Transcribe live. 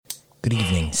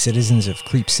evening, citizens of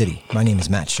Creep City. My name is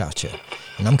Matt Chacha,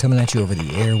 and I'm coming at you over the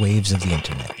airwaves of the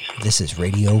internet. This is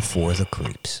Radio for the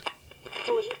Creeps.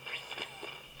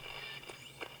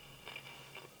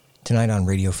 Tonight on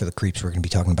Radio for the Creeps, we're going to be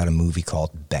talking about a movie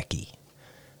called Becky.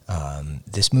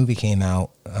 This movie came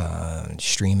out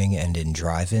streaming and in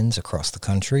drive-ins across the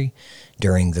country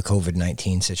during the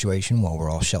COVID-19 situation while we're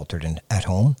all sheltered at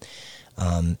home.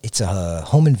 It's a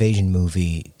home invasion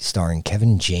movie starring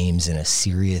Kevin James in a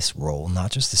serious role,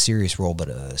 not just a serious role, but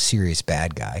a serious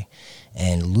bad guy,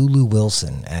 and Lulu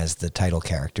Wilson as the title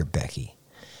character, Becky.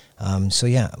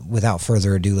 Without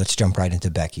further ado, let's jump right into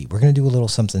Becky. We're going to do a little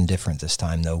something different this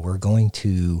time, though. We're going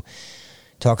to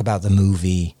talk about the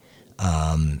movie,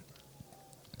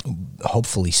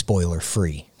 hopefully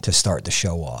spoiler-free, to start the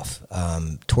show off.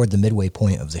 Toward the midway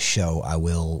point of the show, I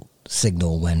will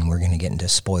signal when we're going to get into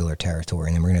spoiler territory,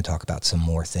 and then we're going to talk about some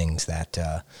more things that,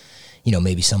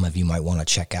 maybe some of you might want to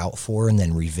check out for and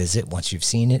then revisit once you've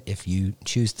seen it, if you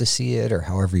choose to see it, or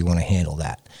however you want to handle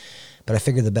that. But I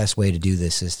figure the best way to do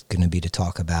this is going to be to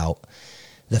talk about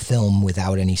the film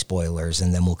without any spoilers,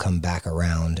 and then we'll come back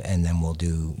around, and then we'll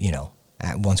do,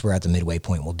 once we're at the midway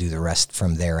point, we'll do the rest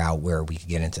from there out where we can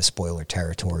get into spoiler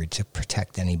territory to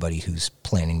protect anybody who's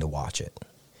planning to watch it.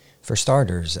 For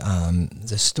starters,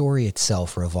 the story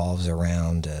itself revolves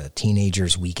around a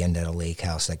teenager's weekend at a lake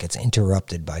house that gets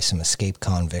interrupted by some escaped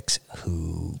convicts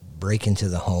who break into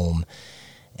the home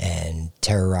and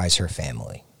terrorize her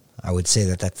family. I would say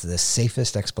that that's the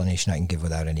safest explanation I can give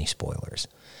without any spoilers.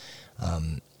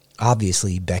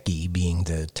 Obviously, Becky being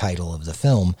the title of the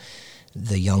film,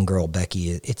 the young girl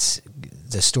Becky,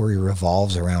 the story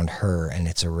revolves around her, and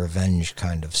it's a revenge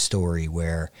kind of story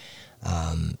where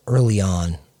early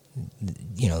on,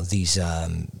 these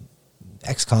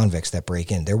ex-convicts that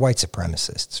break in, they're white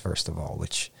supremacists, first of all,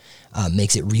 which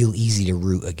makes it real easy to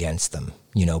root against them.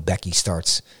 Becky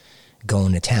starts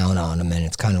going to town on them, and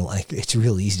it's kind of like, it's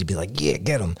real easy to be like, yeah,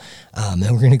 get them. And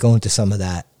we're going to go into some of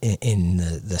that in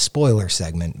the spoiler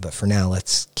segment, but for now,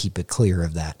 let's keep it clear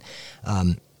of that.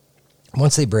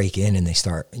 Once they break in and they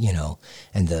start,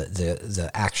 and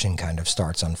the action kind of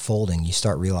starts unfolding, you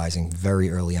start realizing very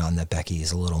early on that Becky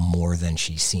is a little more than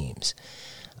she seems.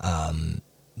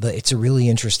 But it's a really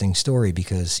interesting story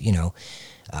because,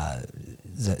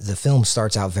 the film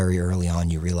starts out very early on.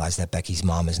 You realize that Becky's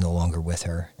mom is no longer with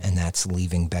her, and that's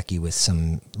leaving Becky with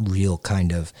some real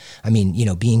kind of,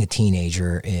 being a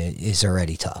teenager is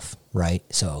already tough, right?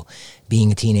 So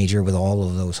being a teenager with all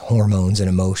of those hormones and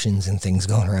emotions and things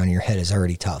going around your head is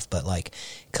already tough. But like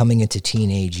coming into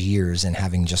teenage years and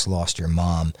having just lost your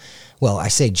mom, well, I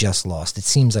say just lost. It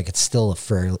seems like it's still a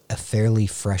fairly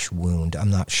fresh wound.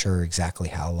 I'm not sure exactly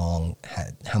how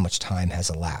much time has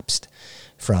elapsed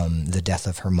from the death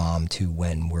of her mom to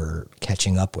when we're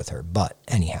catching up with her. But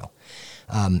anyhow,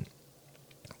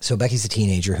 so Becky's a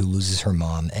teenager who loses her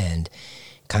mom and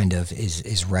kind of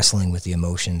is wrestling with the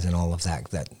emotions and all of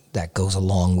that goes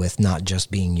along with not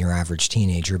just being your average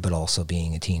teenager, but also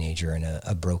being a teenager in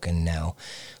a broken now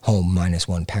home minus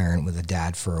one parent with a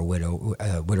dad for a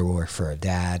widower for a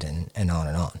dad, and on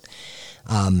and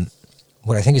on.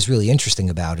 What I think is really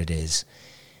interesting about it is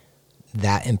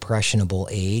that impressionable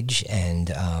age,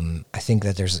 and I think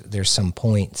that there's some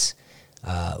points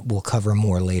we'll cover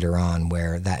more later on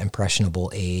where that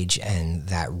impressionable age and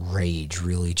that rage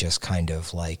really just kind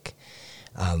of like,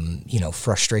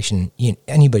 frustration.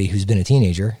 Anybody who's been a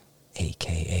teenager,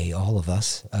 aka all of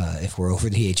us, if we're over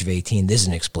the age of 18, this is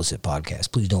an explicit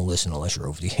podcast. Please don't listen unless you're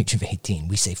over the age of 18.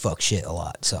 We say fuck shit a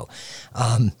lot. So,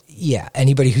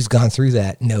 anybody who's gone through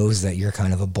that knows that you're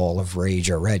kind of a ball of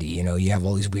rage already. You have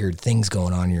all these weird things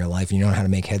going on in your life, and you don't know how to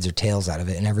make heads or tails out of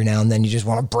it. And every now and then you just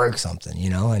want to break something,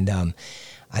 and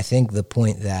I think the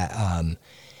point that,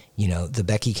 the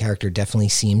Becky character definitely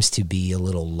seems to be a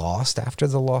little lost after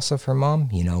the loss of her mom,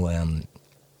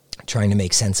 trying to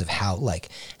make sense of how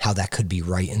that could be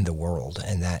right in the world,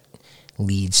 and that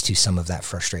leads to some of that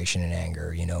frustration and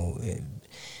anger.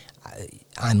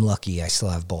 I'm lucky I still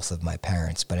have both of my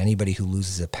parents, but anybody who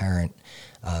loses a parent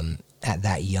at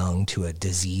that young to a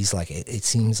disease, like it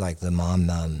seems like the mom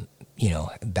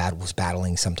was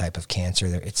battling some type of cancer.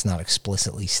 It's not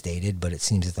explicitly stated, but it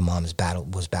seems that the mom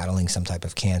was battling some type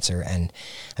of cancer. And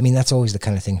I mean, that's always the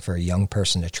kind of thing for a young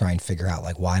person to try and figure out,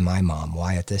 like, why my mom?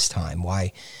 Why at this time?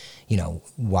 Why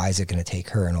is it going to take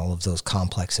her? And all of those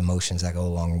complex emotions that go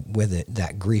along with it,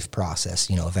 that grief process,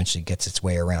 eventually gets its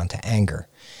way around to anger.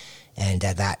 And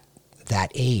at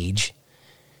that age,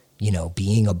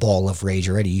 being a ball of rage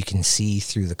already, you can see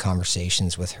through the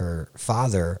conversations with her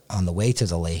father on the way to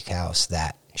the lake house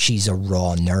that she's a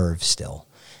raw nerve still.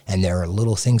 And there are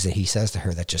little things that he says to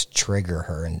her that just trigger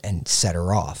her and set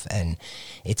her off. And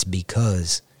it's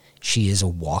because she is a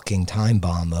walking time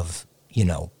bomb of,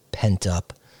 pent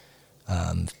up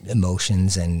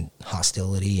emotions and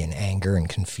hostility and anger and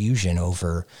confusion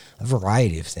over a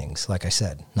variety of things. Like I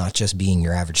said, not just being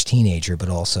your average teenager, but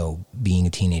also being a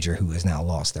teenager who has now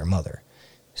lost their mother.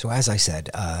 So as I said,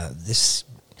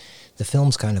 the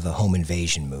film's kind of a home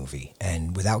invasion movie.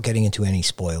 And without getting into any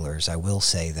spoilers, I will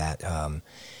say that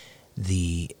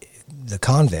the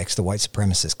convicts, the white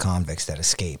supremacist convicts that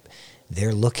escape,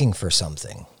 they're looking for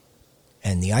something.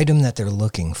 And the item that they're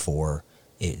looking for,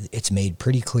 it's made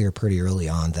pretty clear pretty early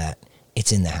on that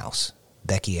it's in the house.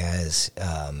 Becky has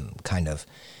kind of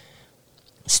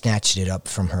snatched it up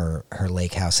from her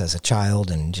lake house as a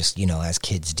child, and just, as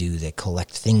kids do, they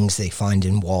collect things they find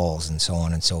in walls and so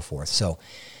on and so forth. So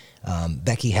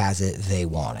Becky has it, they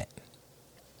want it.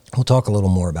 We'll talk a little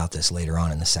more about this later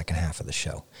on in the second half of the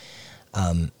show.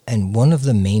 And one of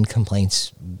the main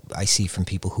complaints I see from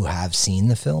people who have seen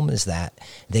the film is that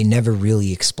they never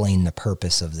really explain the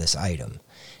purpose of this item.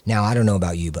 Now, I don't know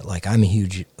about you, but I'm a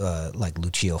huge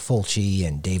Lucio Fulci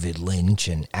and David Lynch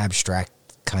and abstract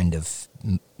kind of,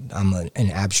 I'm an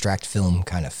abstract film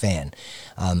kind of fan.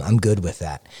 I'm good with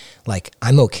that.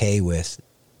 I'm okay with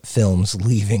films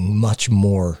leaving much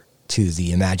more to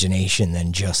the imagination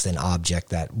than just an object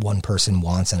that one person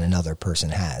wants and another person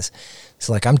has.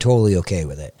 So I'm totally okay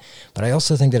with it. But I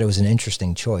also think that it was an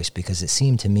interesting choice because it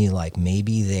seemed to me like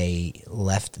maybe they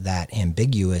left that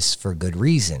ambiguous for good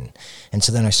reason. And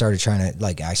so then I started trying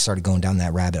to, I started going down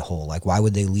that rabbit hole. Why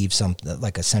would they leave something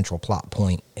like a central plot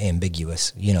point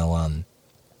ambiguous,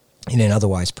 in an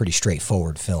otherwise pretty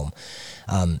straightforward film?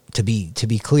 To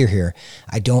be clear here,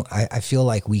 I feel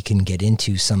like we can get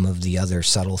into some of the other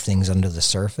subtle things under the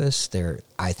surface.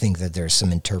 I think that there's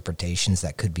some interpretations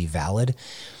that could be valid,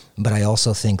 but I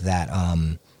also think that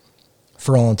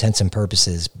for all intents and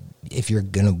purposes, if you're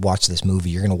going to watch this movie,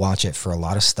 you're going to watch it for a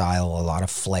lot of style, a lot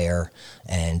of flair,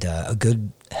 and a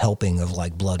good helping of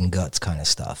blood and guts kind of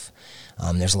stuff.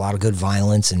 There's a lot of good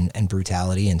violence and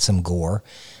brutality and some gore.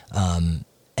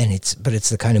 But it's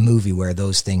the kind of movie where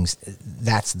those things,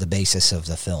 that's the basis of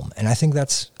the film. And I think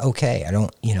that's okay. I'm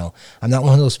not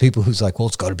one of those people who's like, well,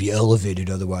 it's got to be elevated,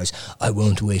 otherwise I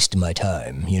won't waste my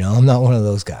time. I'm not one of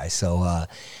those guys. So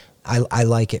I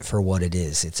like it for what it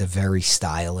is. It's a very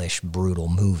stylish, brutal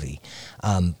movie.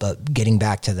 But getting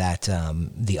back to that,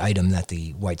 the item that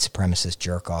the white supremacist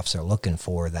jerk-offs are looking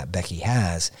for that Becky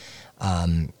has,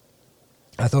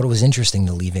 I thought it was interesting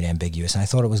to leave it ambiguous, and I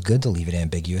thought it was good to leave it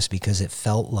ambiguous because it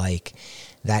felt like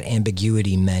that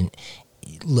ambiguity meant,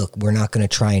 look, we're not going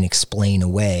to try and explain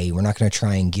away. We're not going to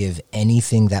try and give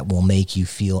anything that will make you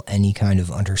feel any kind of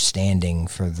understanding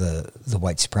for the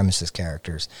white supremacist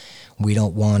characters. We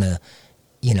don't want to,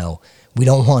 we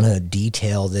don't want to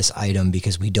detail this item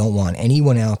because we don't want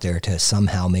anyone out there to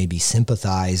somehow maybe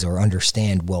sympathize or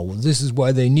understand, well, this is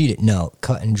why they need it. No,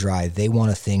 cut and dry. They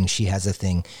want a thing. She has a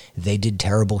thing. They did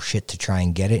terrible shit to try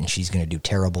and get it, and she's going to do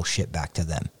terrible shit back to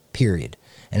them, period.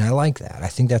 And I like that. I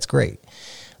think that's great.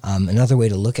 Another way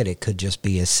to look at it could just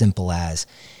be as simple as,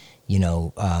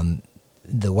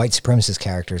 the white supremacist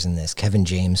characters in this. Kevin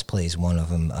James plays one of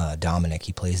them, Dominic.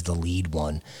 He plays the lead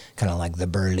one, kind of like the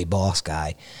burly boss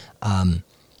guy.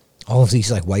 All of these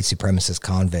white supremacist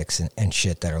convicts and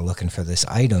shit that are looking for this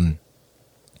item,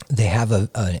 they have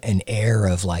an air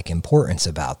of importance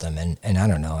about them. And I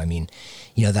don't know,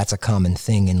 that's a common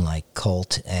thing in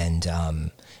cult and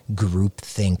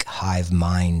groupthink, hive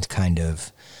mind kind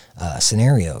of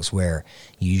scenarios where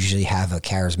you usually have a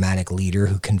charismatic leader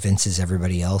who convinces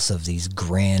everybody else of these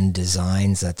grand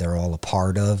designs that they're all a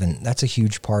part of. And that's a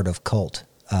huge part of cult,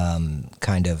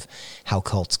 kind of how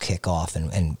cults kick off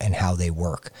and how they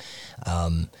work.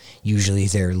 Usually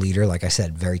their leader, like I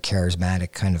said, very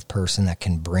charismatic kind of person that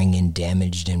can bring in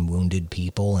damaged and wounded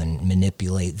people and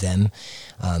manipulate them,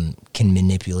 can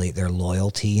manipulate their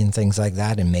loyalty and things like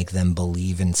that and make them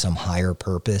believe in some higher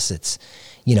purpose. It's,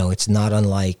 it's not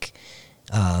unlike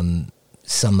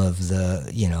some of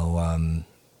the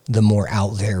more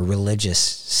out there religious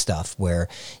stuff where,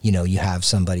 you have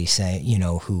somebody say,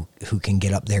 who can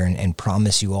get up there and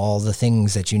promise you all the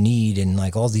things that you need and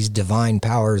all these divine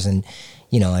powers and,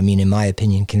 in my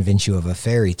opinion, convince you of a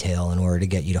fairy tale in order to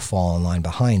get you to fall in line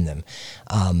behind them.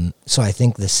 So I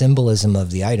think the symbolism of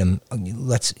the item,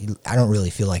 I don't really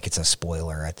feel like it's a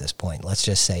spoiler at this point. Let's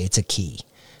just say it's a key.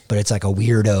 But it's like a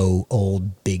weirdo,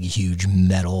 old, big, huge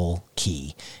metal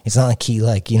key. It's not a key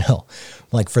like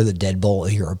for the deadbolt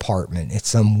of your apartment. It's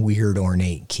some weird,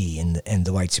 ornate key. And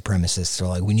the white supremacists are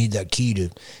like, we need that key to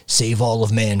save all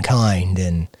of mankind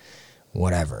and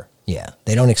whatever. Yeah,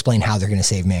 they don't explain how they're going to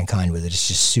save mankind with it. It's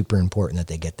just super important that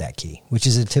they get that key, which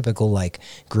is a typical like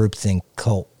groupthink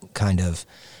cult kind of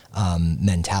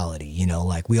mentality. You know,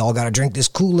 like we all got to drink this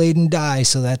Kool-Aid and die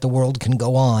so that the world can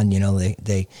go on. You know,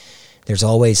 there's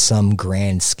always some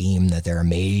grand scheme that they're a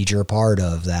major part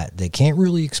of that they can't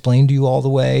really explain to you all the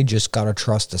way. Just got to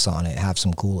trust us on it. Have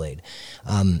some Kool-Aid.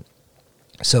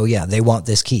 So yeah, they want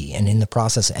this key, and in the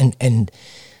process, and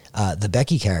the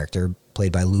Becky character,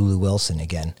 played by Lulu Wilson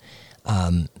again,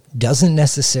 doesn't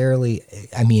necessarily,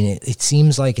 I mean, it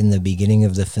seems like in the beginning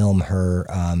of the film, her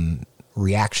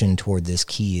reaction toward this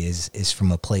key is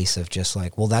from a place of just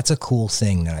like, well, that's a cool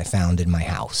thing that I found in my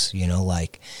house, you know,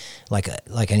 like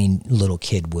any little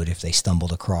kid would if they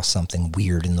stumbled across something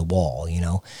weird in the wall, you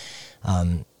know.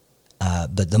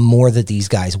 But the more that these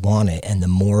guys want it, and the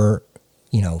more,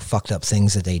 you know, fucked up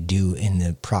things that they do in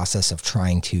the process of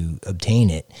trying to obtain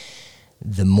it,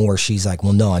 the more she's like,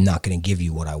 well, no, I'm not going to give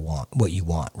you what you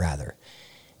want, rather.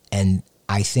 And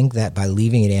I think that by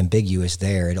leaving it ambiguous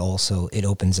there, it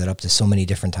opens it up to so many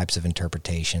different types of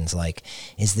interpretations. Like,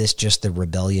 is this just the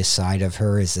rebellious side of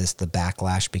her? Is this the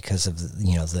backlash because of,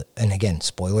 you know, and again,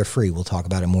 spoiler free, we'll talk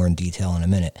about it more in detail in a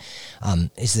minute.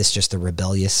 Is this just the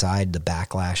rebellious side, the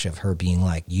backlash of her being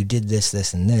like, you did this,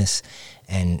 this, and this,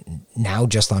 and now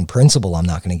just on principle, I'm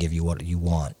not going to give you what you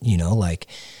want, you know, like,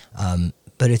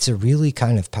 but it's a really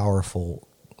kind of powerful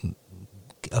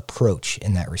approach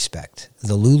in that respect.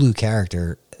 The Lulu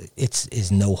character,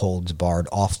 is no holds barred,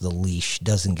 off the leash,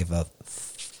 doesn't give a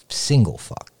single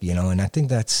fuck, you know, and I think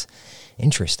that's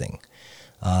interesting.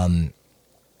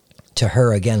 To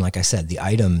her, again, like I said, the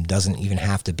item doesn't even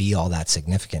have to be all that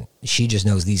significant. She just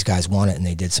knows these guys want it and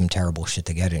they did some terrible shit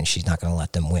to get it, and she's not going to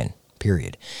let them win,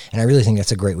 period. And I really think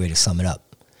that's a great way to sum it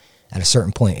up. At a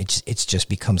certain point, it just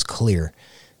becomes clear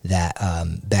that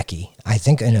Becky, I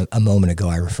think in a moment ago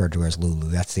I referred to her as Lulu.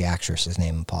 That's the actress's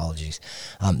name, apologies.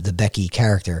 The Becky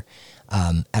character,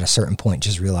 at a certain point,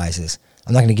 just realizes,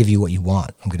 I'm not going to give you what you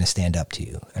want. I'm going to stand up to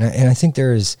you. And I think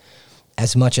there is,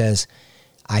 as much as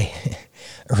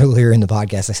earlier in the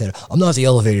podcast I said, I'm not the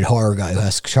elevated horror guy who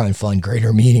has to try and find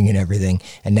greater meaning in everything.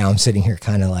 And now I'm sitting here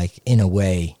kind of like, in a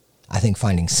way, I think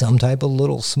finding some type of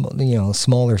little,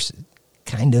 smaller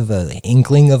kind of a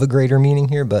inkling of a greater meaning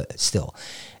here, but still,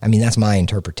 I mean, that's my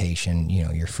interpretation. You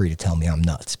know, you're free to tell me I'm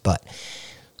nuts, but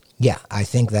yeah, I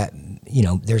think that, you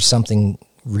know, there's something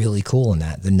really cool in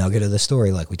that. The nugget of the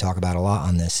story, like we talk about a lot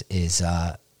on this, is,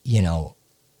 you know,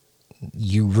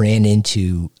 you ran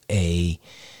into a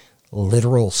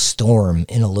literal storm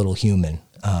in a little human.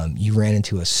 You ran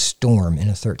into a storm in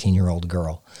a 13-year-old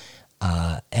girl,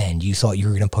 and you thought you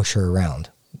were going to push her around,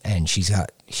 and she's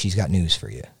got news for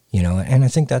you. You know, and I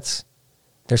think there's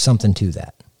something to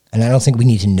that. And I don't think we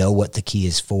need to know what the key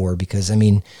is for, because, I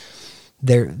mean,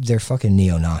 they're fucking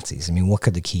neo-Nazis. I mean, what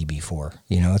could the key be for?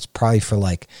 You know, it's probably for,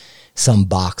 like, some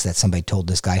box that somebody told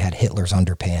this guy had Hitler's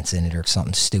underpants in it or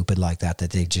something stupid like that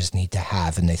they just need to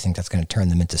have, and they think that's going to turn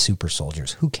them into super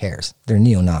soldiers. Who cares? They're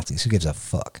neo-Nazis. Who gives a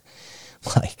fuck?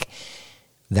 Like,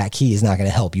 that key is not going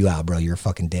to help you out, bro. You're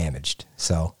fucking damaged.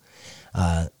 So,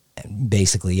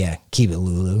 basically, yeah, keep it,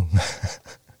 Lulu.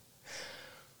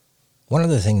 One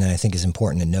other thing that I think is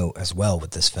important to note as well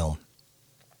with this film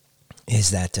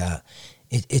is that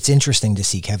it's interesting to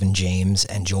see Kevin James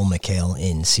and Joel McHale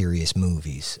in serious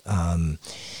movies.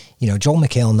 You know, Joel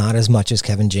McHale not as much as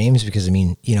Kevin James, because, I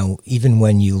mean, you know, even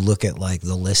when you look at like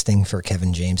the listing for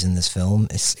Kevin James in this film,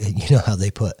 you know how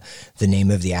they put the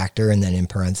name of the actor and then in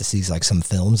parentheses like some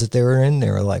films that they were in.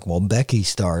 They were like, well, Becky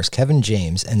stars Kevin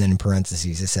James, and then in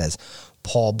parentheses it says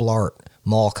Paul Blart,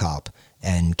 Mall Cop,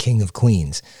 and King of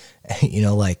Queens. You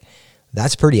know, like,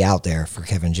 that's pretty out there for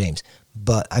Kevin James.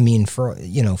 But I mean, for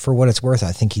what it's worth,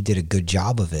 I think he did a good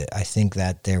job of it. I think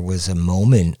that there was a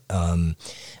moment,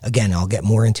 again, I'll get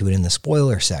more into it in the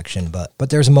spoiler section, but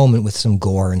there's a moment with some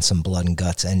gore and some blood and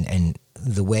guts, and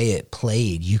the way it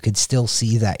played, you could still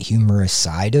see that humorous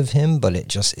side of him, but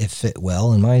it fit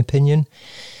well, in my opinion.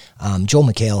 Joel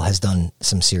McHale has done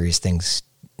some serious things,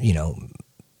 you know,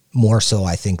 more so,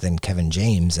 I think, than Kevin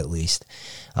James, at least.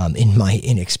 In my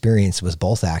inexperience with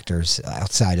both actors,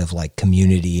 outside of like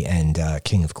Community and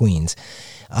King of Queens,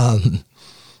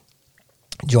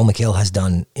 Joel McHale has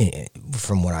done,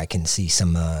 from what I can see,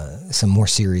 some more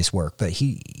serious work, but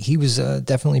he was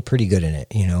definitely pretty good in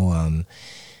it, you know.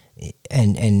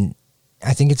 And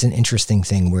I think it's an interesting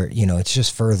thing where, you know, it's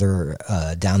just further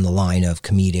down the line of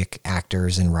comedic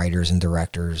actors and writers and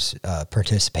directors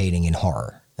participating in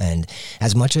horror. And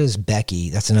as much as Becky,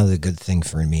 that's another good thing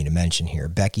for me to mention here,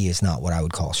 Becky is not what I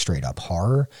would call straight up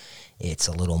horror. It's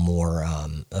a little more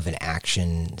of an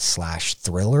action /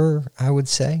 thriller, I would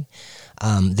say.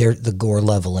 The gore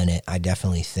level in it, I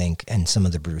definitely think, and some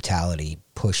of the brutality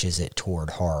pushes it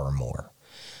toward horror more.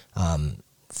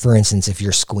 For instance, if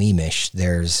you're squeamish,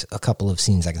 there's a couple of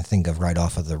scenes I can think of right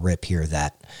off of the rip here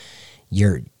that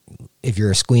if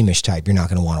you're a squeamish type, you're not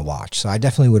going to want to watch. So I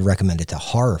definitely would recommend it to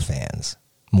horror fans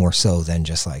more so than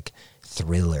just like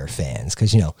thriller fans.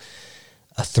 Because,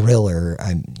 a thriller,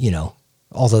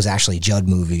 all those Ashley Judd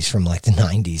movies from like the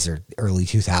 90s or early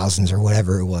 2000s or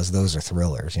whatever it was, those are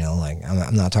thrillers, like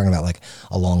I'm not talking about like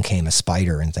Along Came a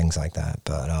Spider and things like that.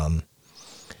 But,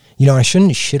 I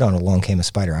shouldn't shit on Along Came a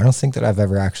Spider. I don't think that I've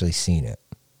ever actually seen it.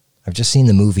 I've just seen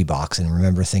the movie box and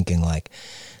remember thinking like,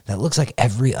 that looks like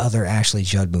every other Ashley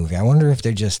Judd movie. I wonder if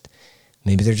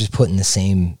maybe they're just putting the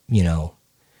same,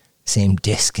 same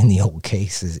disc in the old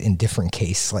cases, in different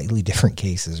cases, slightly different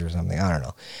cases or something. I don't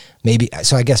know.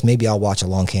 So I guess maybe I'll watch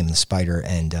Along Came the Spider,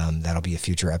 and that'll be a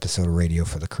future episode of Radio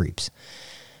for the Creeps.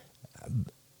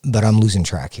 But I'm losing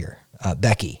track here.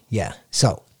 Becky, yeah.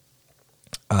 So,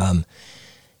 Kevin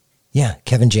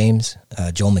James,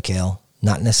 Joel McHale,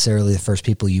 not necessarily the first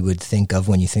people you would think of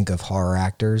when you think of horror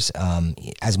actors.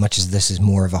 As much as this is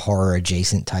more of a horror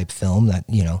adjacent type film, that,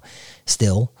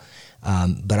 still.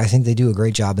 But I think they do a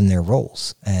great job in their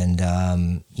roles. And,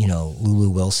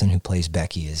 Lulu Wilson, who plays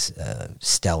Becky, is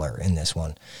stellar in this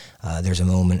one. There's a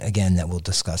moment, again, that we'll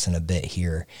discuss in a bit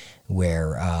here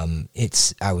where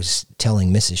I was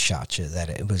telling Mrs. Shatcha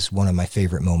that it was one of my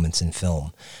favorite moments in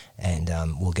film. And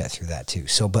we'll get through that too.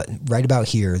 So, but right about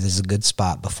here, this is a good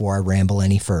spot before I ramble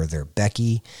any further.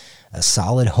 Becky, a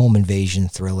solid home invasion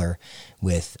thriller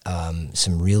with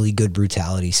some really good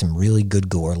brutality, some really good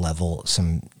gore level,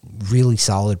 some really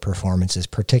solid performances,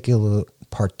 particularly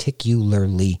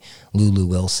Lulu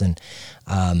Wilson.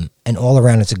 And all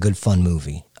around, it's a good, fun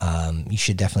movie. You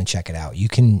should definitely check it out. You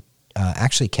can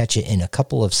actually catch it in a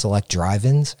couple of select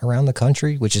drive-ins around the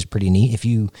country, which is pretty neat. If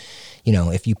you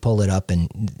pull it up,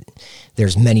 and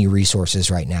there's many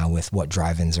resources right now with what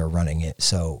drive-ins are running it.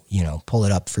 So, pull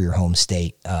it up for your home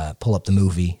state, pull up the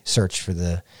movie, search for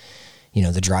the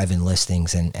drive-in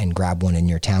listings and grab one in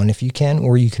your town if you can,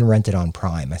 or you can rent it on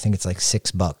Prime. I think it's like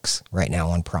 $6 right now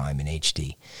on Prime in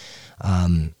HD.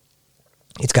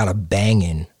 It's got a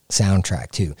banging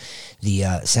soundtrack too. The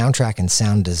soundtrack and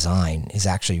sound design is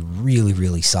actually really,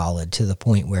 really solid, to the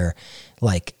point where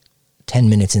like 10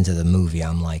 minutes into the movie,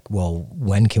 I'm like, well,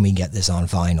 when can we get this on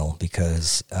vinyl?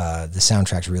 Because the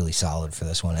soundtrack's really solid for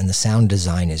this one. And the sound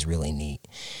design is really neat.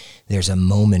 There's a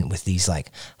moment with these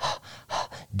like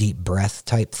deep breath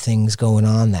type things going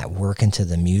on that work into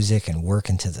the music and work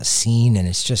into the scene. And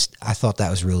it's just, I thought that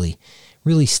was really,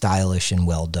 really stylish and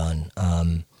well done.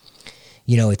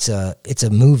 It's a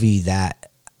movie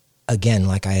that, again,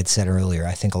 like I had said earlier,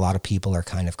 I think a lot of people are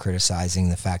kind of criticizing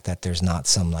the fact that there's not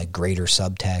some like greater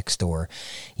subtext or,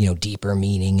 deeper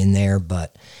meaning in there.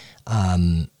 But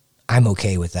I'm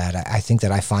okay with that. I think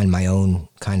that I find my own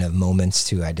kind of moments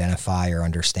to identify or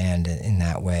understand in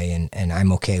that way. And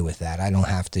I'm okay with that. I don't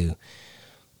have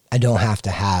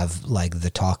to have like the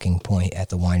talking point at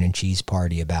the wine and cheese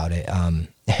party about it.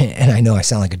 And I know I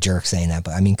sound like a jerk saying that,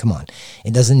 but I mean, come on.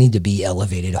 It doesn't need to be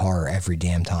elevated horror every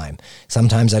damn time.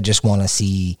 Sometimes I just want to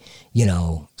see,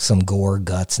 some gore,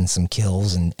 guts, and some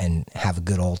kills and have a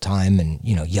good old time and,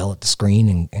 yell at the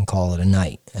screen and call it a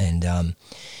night. And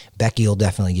Becky will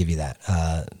definitely give you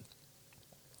that.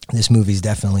 This movie's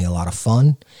definitely a lot of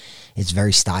fun. It's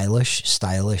very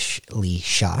stylishly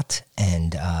shot,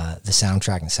 and the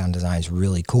soundtrack and sound design is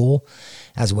really cool,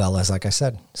 as well as, like I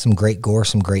said, some great gore,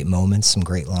 some great moments, some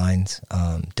great lines.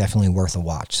 Definitely worth a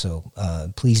watch. So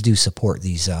please do support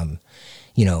these,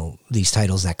 these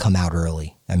titles that come out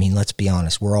early. I mean, let's be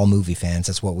honest, we're all movie fans.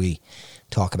 That's what we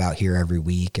talk about here every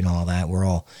week and all that. We're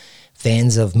all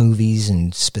fans of movies,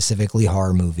 and specifically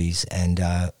horror movies. And,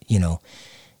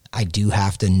 I do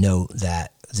have to note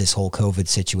that this whole COVID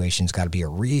situation's got to be a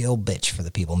real bitch for the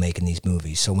people making these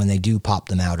movies. So when they do pop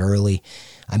them out early,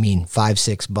 I mean,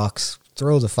 $5-6,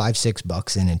 throw the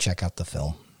 $5-6 in and check out the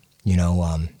film.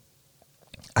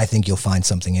 I think you'll find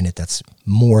something in it that's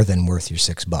more than worth your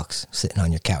 $6 sitting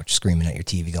on your couch, screaming at your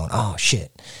TV going, oh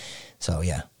shit. So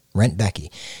yeah, rent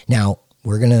Becky. Now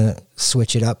we're going to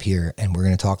switch it up here and we're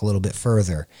going to talk a little bit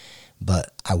further,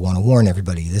 but I want to warn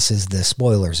everybody, this is the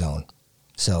spoiler zone.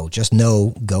 So just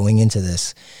know going into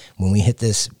this, when we hit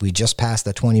this, we just passed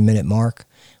the 20-minute mark.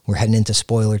 We're heading into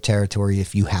spoiler territory.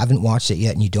 If you haven't watched it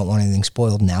yet and you don't want anything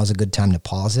spoiled, now's a good time to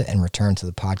pause it and return to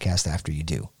the podcast after you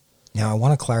do. Now, I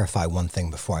want to clarify one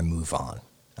thing before I move on.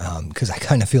 because I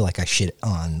kind of feel like I shit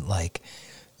on like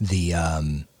the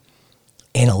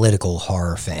analytical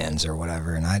horror fans or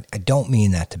whatever, and I don't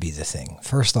mean that to be the thing.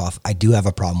 First off, I do have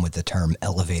a problem with the term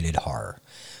elevated horror.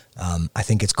 I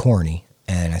think it's corny,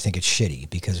 and I think it's shitty,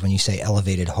 because when you say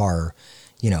elevated horror,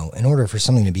 you know, in order for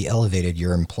something to be elevated,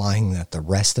 you're implying that the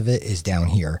rest of it is down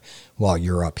here while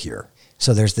you're up here.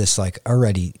 So there's this, like,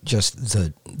 already just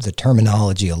the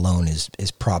terminology alone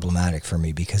is problematic for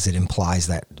me, because it implies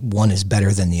that one is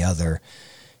better than the other,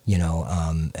 you know,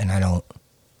 and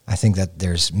I think that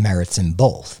there's merits in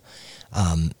both.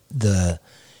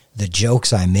 The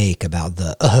jokes I make about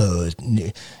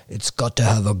it's got to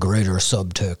have a greater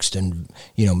subtext and,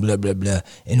 you know, blah, blah, blah,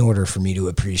 in order for me to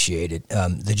appreciate it.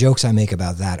 The jokes I make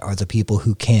about that are the people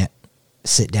who can't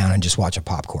sit down and just watch a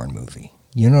popcorn movie.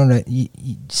 You know what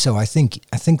so I think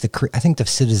the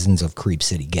citizens of Creep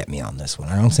City get me on this one.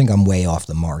 I don't think I'm way off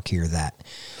the mark here, that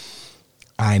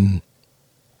I'm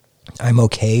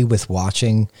okay with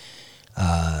watching,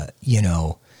 you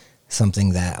know, something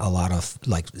that a lot of,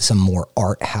 like, some more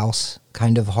art house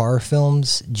kind of horror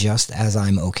films, just as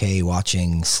I'm okay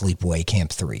watching Sleepaway Camp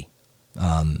 3.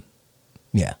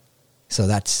 Yeah. So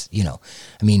that's, you know,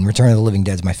 I mean, Return of the Living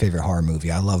Dead is my favorite horror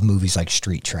movie. I love movies like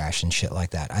Street Trash and shit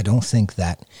like that. I don't think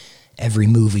that every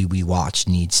movie we watch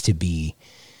needs to be,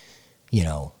 you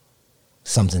know,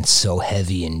 something so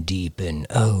heavy and deep and,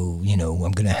 oh, you know,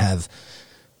 I'm going to have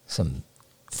some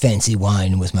fancy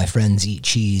wine with my friends, eat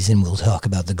cheese, and we'll talk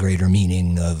about the greater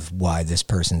meaning of why this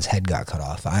person's head got cut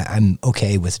off. I'm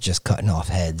okay with just cutting off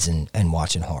heads and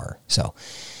watching horror. So,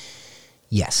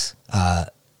 yes,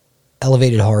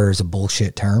 elevated horror is a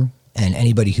bullshit term, and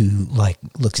anybody who, like,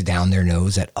 looks down their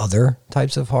nose at other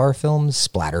types of horror films,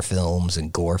 splatter films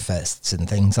and gore fests and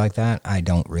things like that, I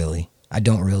don't really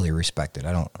respect it.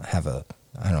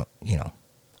 You know,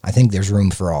 I think there's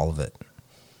room for all of it.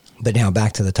 But now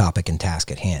back to the topic and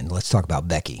task at hand. Let's talk about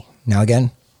Becky. Now,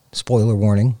 again, spoiler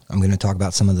warning. I'm going to talk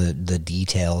about some of the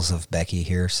details of Becky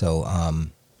here. So,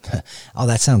 oh,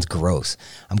 that sounds gross.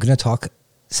 I'm going to talk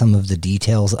some of the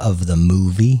details of the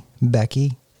movie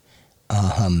Becky.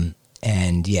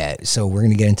 And yeah, so we're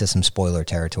going to get into some spoiler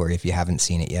territory. If you haven't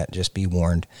seen it yet, just be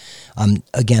warned.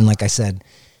 Again, like I said,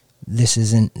 this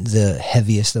isn't the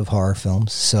heaviest of horror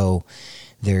films. So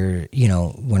there, you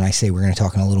know, when I say we're going to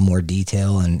talk in a little more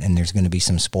detail and there's going to be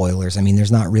some spoilers, I mean,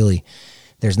 there's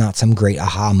not some great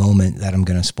aha moment that I'm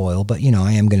going to spoil, but, you know,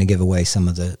 I am going to give away some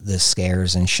of the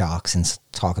scares and shocks and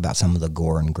talk about some of the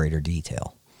gore in greater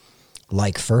detail.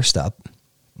 Like, first up,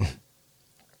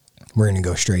 we're going to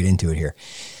go straight into it here.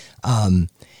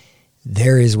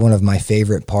 There is one of my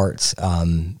favorite parts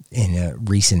in a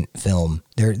recent film.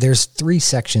 There's 3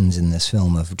 sections in this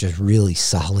film of just really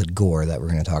solid gore that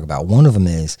we're going to talk about. One of them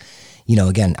is, you know,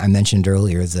 again, I mentioned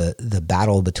earlier the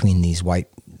battle between these white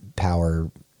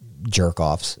power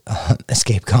jerk-offs,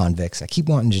 escape convicts. I keep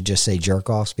wanting to just say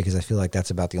jerk-offs because I feel like that's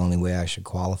about the only way I should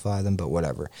qualify them, but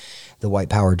whatever. The white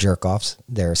power jerk-offs,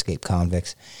 they're escape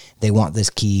convicts. They want this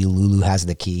key. Lulu has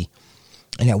the key.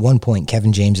 And at one point,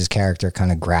 Kevin James's character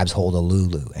kind of grabs hold of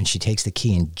Lulu, and she takes the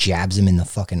key and jabs him in the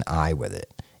fucking eye with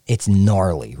it. It's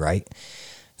gnarly, right?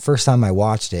 First time I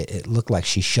watched it, it looked like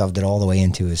she shoved it all the way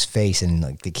into his face, and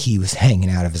like the key was hanging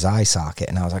out of his eye socket.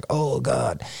 And I was like, oh,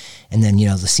 God. And then, you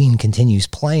know, the scene continues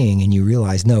playing, and you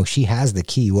realize, no, she has the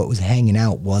key. What was hanging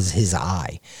out was his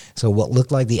eye. So what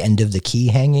looked like the end of the key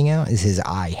hanging out is his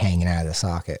eye hanging out of the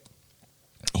socket.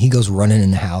 He goes running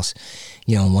in the house,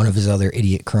 you know, and one of his other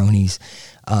idiot cronies,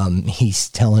 he's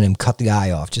telling him, cut the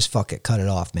eye off. Just fuck it, cut it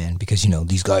off, man. Because, you know,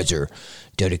 these guys are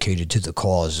dedicated to the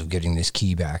cause of getting this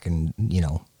key back and, you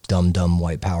know, dumb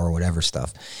white power, whatever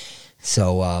stuff.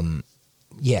 So,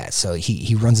 yeah, so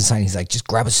he runs inside and he's like, just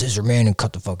grab a scissor, man, and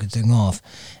cut the fucking thing off.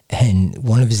 And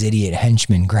one of his idiot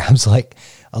henchmen grabs like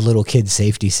a little kid's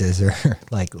safety scissor,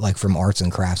 like from arts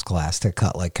and crafts class, to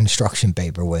cut like construction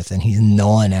paper with, and he's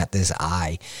gnawing at this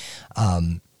eye.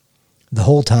 The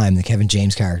whole time the Kevin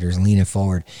James character is leaning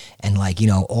forward, and, like, you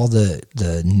know, all the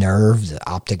nerve, the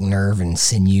optic nerve and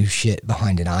sinew shit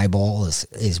behind an eyeball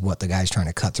is what the guy's trying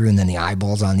to cut through, and then the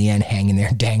eyeball's on the end hanging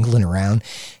there dangling around,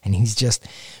 and he's just,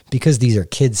 because these are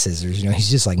kid scissors, you know,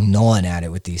 he's just like gnawing at it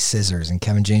with these scissors, and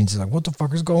Kevin James is like, what the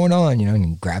fuck is going on, you know, and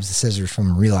he grabs the scissors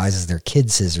from him, realizes they're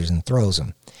kid scissors, and throws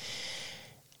them.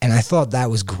 And I thought that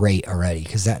was great already,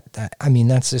 because that I mean,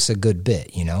 that's just a good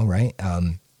bit, you know, right?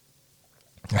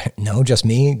 No, just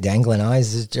me dangling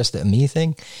eyes is just a me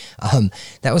thing.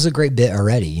 That was a great bit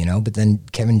already, you know, but then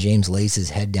Kevin James lays his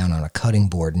head down on a cutting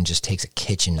board and just takes a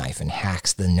kitchen knife and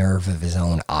hacks the nerve of his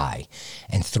own eye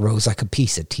and throws like a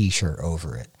piece of t-shirt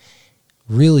over it.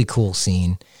 Really cool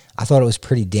scene. I thought it was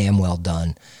pretty damn well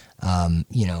done.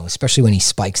 Especially when he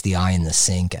spikes the eye in the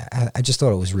sink. I just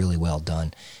thought it was really well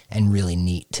done and really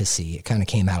neat to see. It kind of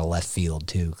came out of left field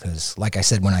too, because like I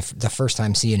said, when the first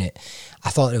time seeing it, I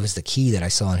thought it was the key that I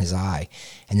saw in his eye,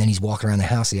 and then he's walking around the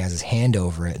house, he has his hand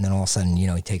over it, and then all of a sudden, he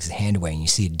takes his hand away, and you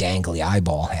see a dangly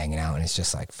eyeball hanging out, and it's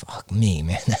just like, fuck me,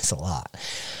 man, that's a lot.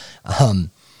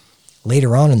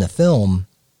 Later on in the film,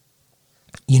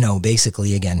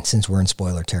 basically, again, since we're in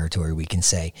spoiler territory, we can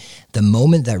say the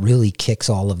moment that really kicks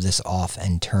all of this off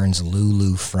and turns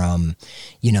Lulu from,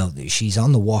 she's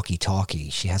on the walkie-talkie.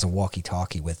 She has a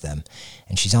walkie-talkie with them,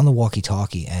 and she's on the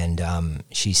walkie-talkie, and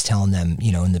she's telling them,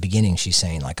 in the beginning, she's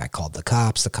saying, like, I called the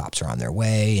cops are on their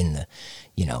way, and the,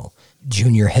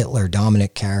 Junior Hitler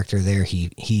Dominic character there,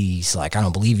 he's like, I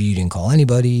don't believe you didn't call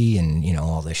anybody, and,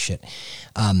 all this shit.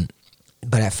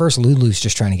 But at first, Lulu's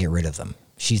just trying to get rid of them.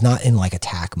 She's not in like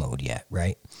attack mode yet,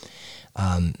 right?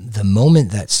 The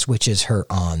moment that switches her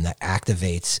on, that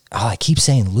activates, I keep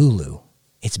saying Lulu.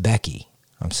 It's Becky.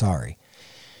 I'm sorry.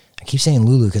 I keep saying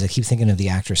Lulu because I keep thinking of the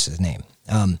actress's name.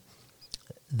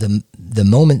 The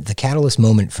moment, the catalyst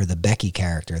moment for the Becky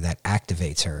character that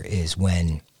activates her is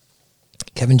when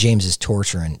Kevin James is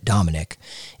torturing, Dominic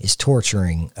is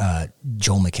torturing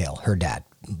Joel McHale, her dad,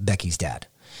 Becky's dad.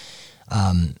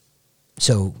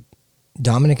 So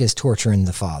Dominic is torturing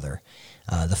the father.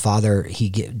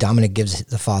 Dominic gives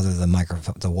the father the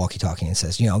microphone, the walkie-talkie, and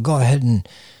says, go ahead and,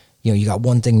 you got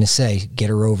one thing to say, get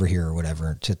her over here or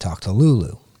whatever to talk to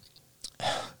Lulu.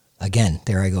 Again,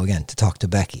 there I go again, to talk to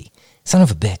Becky. Son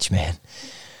of a bitch, man.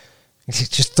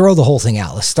 Just throw the whole thing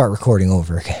out. Let's start recording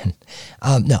over again.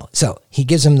 No, so he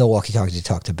gives him the walkie-talkie to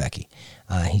talk to Becky.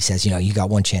 He says, you got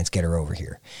one chance, get her over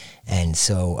here. And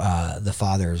so the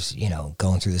father's,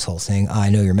 going through this whole thing. I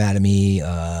know you're mad at me.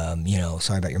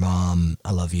 Sorry about your mom.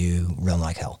 I love you. Run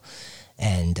like hell.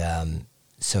 And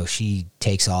so she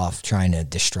takes off trying to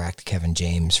distract Kevin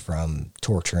James from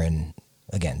torturing,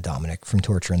 again, Dominic, from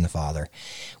torturing the father.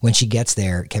 When she gets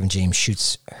there, Kevin James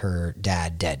shoots her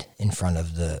dad dead in front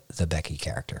of the Becky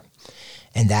character.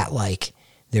 And that, like,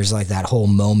 there's like that whole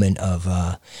moment of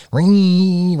like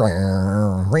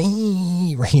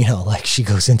she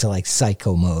goes into like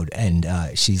psycho mode, and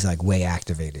she's like way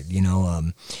activated.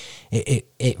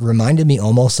 It reminded me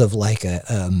almost of like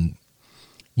a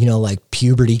like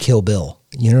puberty Kill Bill.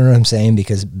 You know what I'm saying?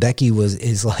 Because Becky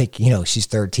is like, she's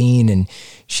 13 and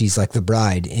she's like the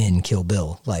bride in Kill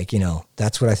Bill. Like,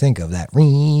 that's what I think of, that.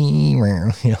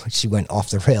 She went off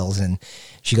the rails and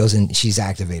she goes in, she's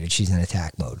activated. She's in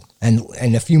attack mode. And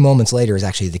a few moments later is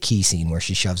actually the key scene where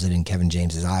she shoves it in Kevin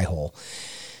James's eye hole.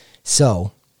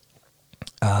 So,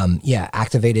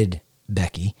 activated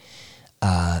Becky,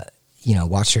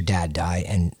 watched her dad die.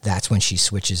 And that's when she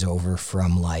switches over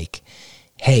from like,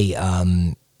 hey,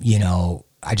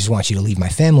 I just want you to leave my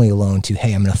family alone, to,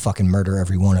 hey, I'm going to fucking murder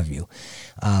every one of you.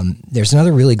 There's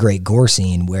another really great gore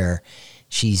scene where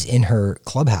she's in her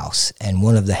clubhouse and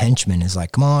one of the henchmen is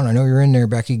like, come on, I know you're in there,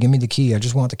 Becky, give me the key. I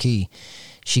just want the key.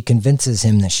 She convinces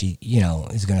him that she,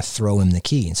 is going to throw him the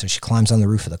key. And so she climbs on the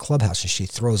roof of the clubhouse and she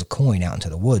throws a coin out into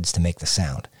the woods to make the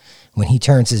sound. When he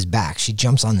turns his back, she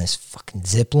jumps on this fucking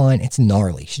zip line. It's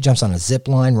gnarly. She jumps on a zip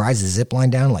line, rides the zip line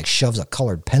down, like shoves a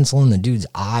colored pencil in the dude's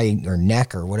eye or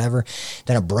neck or whatever.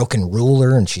 Then a broken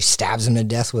ruler, and she stabs him to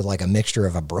death with like a mixture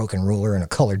of a broken ruler and a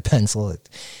colored pencil.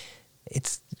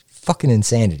 It's fucking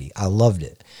insanity. I loved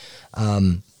it.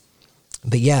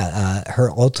 But yeah,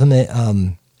 her ultimate,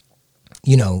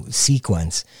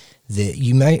 sequence that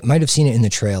you might have seen it in the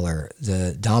trailer.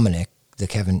 The Dominic,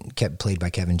 played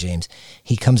by Kevin James,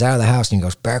 he comes out of the house and he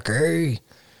goes, Becky,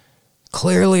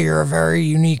 clearly you're a very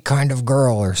unique kind of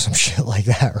girl, or some shit like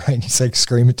that, right? He's like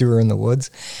screaming to her in the woods.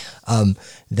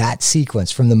 That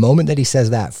sequence, from the moment that he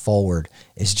says that forward,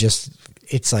 is just,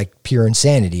 it's like pure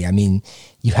insanity. I mean,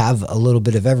 you have a little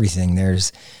bit of everything.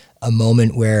 There's a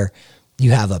moment where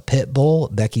you have a pit bull,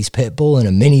 Becky's pit bull, in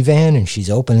a minivan, and she's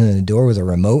opening the door with a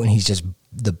remote, and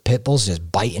the pit bull's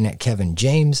just biting at Kevin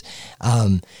James.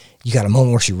 You got a moment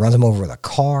where she runs him over with a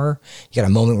car. You got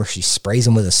a moment where she sprays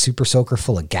him with a super soaker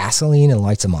full of gasoline and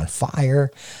lights him on fire.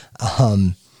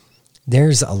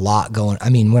 There's a lot going.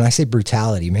 I mean, when I say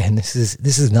brutality, man, this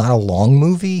is not a long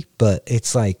movie, but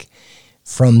it's like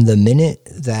from the minute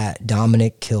that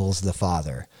Dominic kills the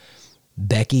father,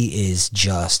 Becky is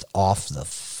just off the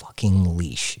fucking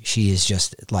leash. She is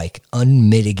just like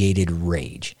unmitigated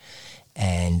rage.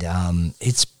 And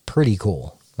it's pretty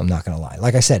cool. I'm not going to lie.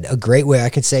 Like I said, a great way I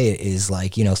could say it is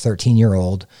like,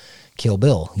 13-year-old Kill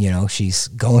Bill. She's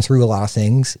going through a lot of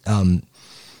things, going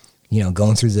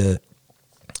through the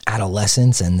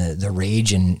adolescence and the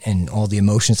rage and all the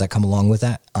emotions that come along with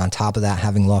that. On top of that,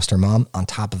 having lost her mom. On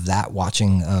top of that,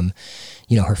 watching,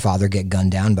 her father get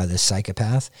gunned down by this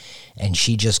psychopath. And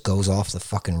she just goes off the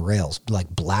fucking rails, like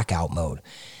blackout mode.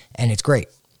 And it's great.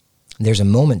 There's a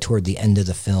moment toward the end of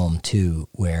the film, too,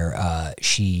 where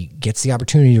she gets the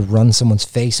opportunity to run someone's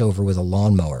face over with a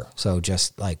lawnmower. So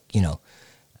just like,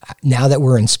 now that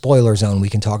we're in spoiler zone, we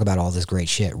can talk about all this great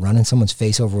shit. Running someone's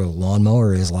face over with a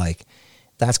lawnmower is like,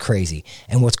 that's crazy.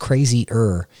 And what's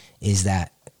crazier is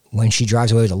that when she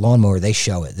drives away with a lawnmower, they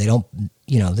show it. They don't,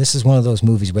 this is one of those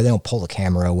movies where they don't pull the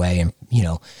camera away and,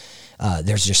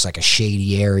 there's just like a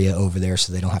shady area over there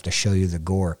so they don't have to show you the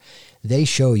gore. They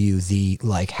show you the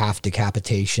like half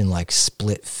decapitation, like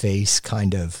split face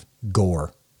kind of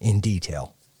gore in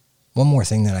detail. One more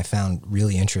thing that I found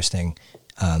really interesting,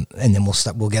 and then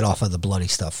we'll get off of the bloody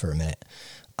stuff for a minute.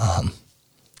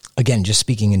 Again, just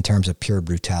speaking in terms of pure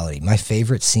brutality, my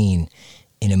favorite scene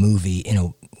in a movie in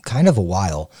a kind of a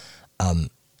while,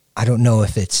 I don't know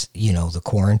if it's, the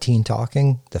quarantine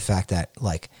talking, the fact that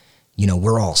like,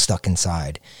 we're all stuck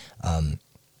inside.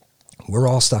 We're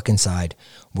all stuck inside.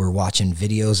 We're watching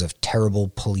videos of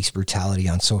terrible police brutality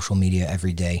on social media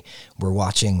every day. We're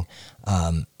watching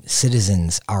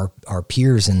citizens, our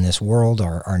peers in this world,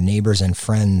 our neighbors and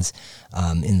friends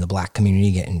in the black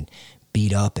community getting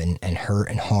beat up and hurt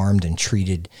and harmed and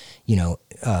treated,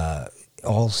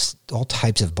 all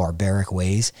types of barbaric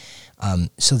ways.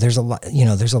 So there's a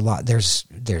lot,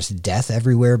 there's death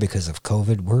everywhere because of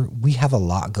COVID. We have a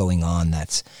lot going on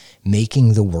that's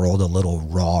making the world a little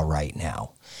raw right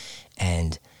now.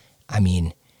 And I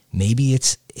mean, maybe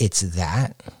it's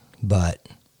that, but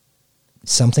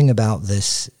something about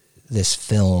this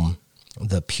film,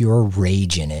 the pure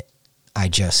rage in it,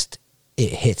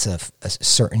 it hits a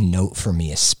certain note for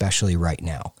me, especially right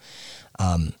now.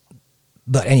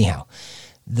 But anyhow,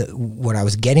 what I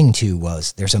was getting to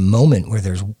was there's a moment where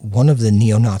there's one of the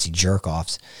neo-Nazi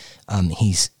jerk-offs.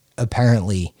 He's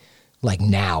apparently, like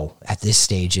now, at this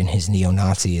stage in his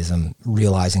neo-Nazism,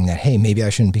 realizing that, hey, maybe I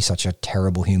shouldn't be such a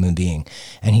terrible human being.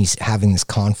 And he's having this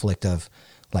conflict of,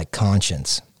 like,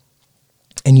 conscience.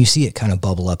 And you see it kind of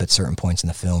bubble up at certain points in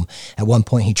the film. At one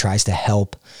point, he tries to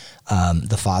help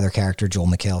the father character, Joel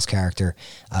McHale's character,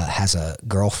 has a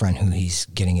girlfriend who he's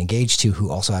getting engaged to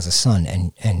who also has a son,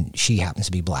 and she happens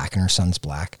to be black, and her son's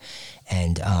black.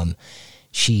 And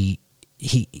the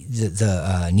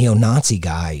neo-Nazi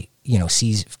guy,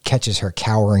 catches her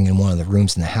cowering in one of the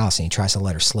rooms in the house, and he tries to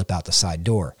let her slip out the side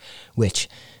door, which,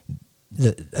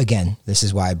 again, this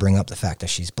is why I bring up the fact that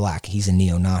she's black. He's a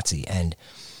neo-Nazi, and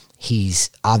he's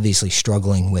obviously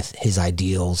struggling with his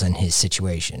ideals and his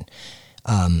situation.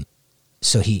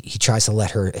 So he tries to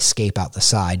let her escape out the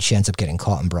side. She ends up getting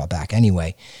caught and brought back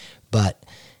anyway. But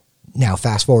now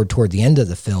fast forward toward the end of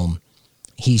the film,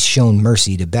 he's shown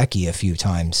mercy to Becky a few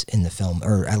times in the film,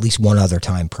 or at least one other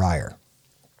time prior.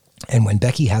 And when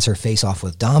Becky has her face off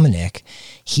with Dominic,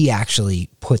 he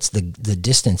actually puts the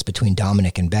distance between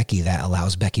Dominic and Becky that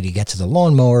allows Becky to get to the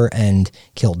lawnmower and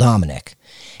kill Dominic.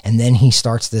 And then he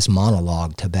starts this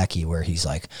monologue to Becky where he's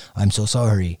like, I'm so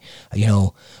sorry,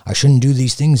 I shouldn't do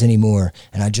these things anymore.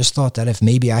 And I just thought that if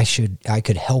maybe I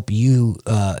could help you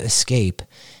escape.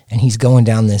 And he's going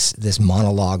down this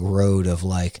monologue road of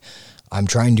like, I'm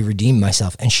trying to redeem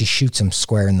myself. And she shoots him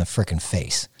square in the frickin'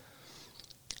 face.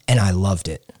 And I loved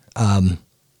it.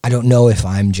 I don't know if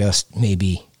I'm just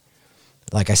maybe,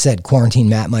 like I said, Quarantine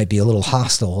Matt might be a little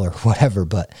hostile or whatever,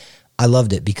 but I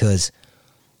loved it because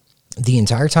the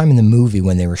entire time in the movie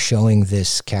when they were showing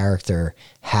this character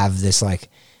have this like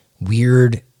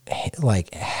weird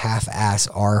like half-ass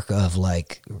arc of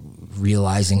like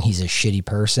realizing he's a shitty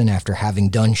person after having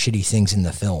done shitty things in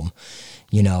the film,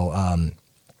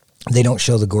 they don't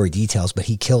show the gory details, but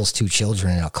he kills 2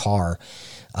 children in a car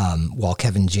while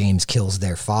Kevin James kills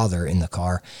their father in the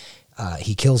car.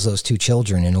 He kills those 2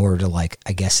 children in order to, like,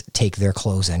 I guess, take their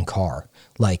clothes and car.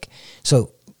 Like,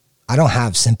 so I don't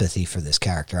have sympathy for this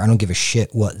character. I don't give a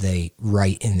shit what they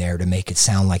write in there to make it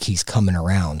sound like he's coming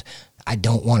around. I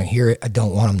don't want to hear it. I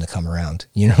don't want him to come around.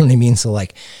 You know what I mean? So,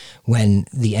 like, when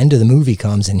the end of the movie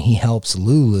comes and he helps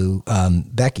Lulu,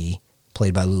 Becky,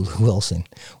 played by Lulu Wilson,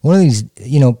 one of these,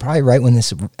 probably right when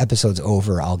this episode's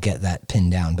over, I'll get that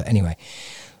pinned down. But anyway,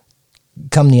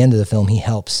 come the end of the film, he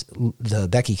helps the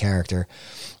Becky character.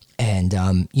 And,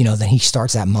 then he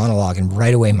starts that monologue, and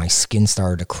right away my skin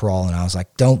started to crawl, and I was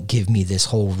like, don't give me this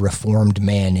whole reformed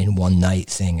man in one night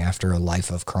thing after a life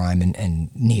of crime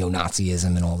and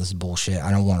neo-Nazism and all this bullshit.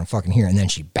 I don't want to fucking hear it. And then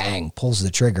she, bang, pulls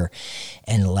the trigger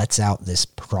and lets out this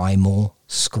primal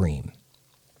scream.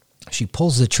 She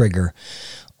pulls the trigger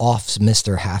offs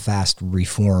Mr. Half-assed,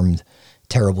 reformed,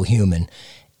 terrible human,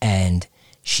 and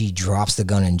she drops the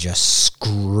gun and just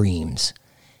screams.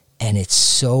 And it's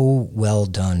so well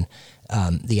done.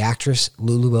 The actress,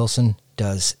 Lulu Wilson,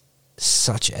 does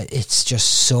it's just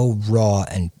so raw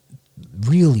and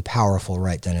really powerful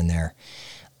right then and there.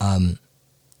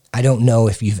 I don't know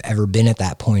if you've ever been at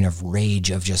that point of rage,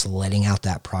 of just letting out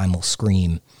that primal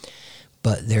scream,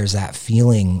 but there's that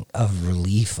feeling of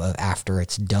relief after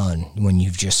it's done, when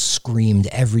you've just screamed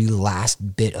every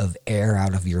last bit of air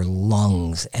out of your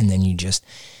lungs, and then you just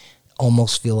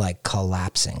almost feel like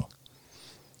collapsing.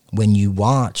 When you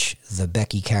watch the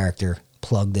Becky character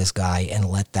plug this guy and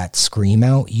let that scream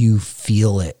out, you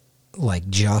feel it like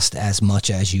just as much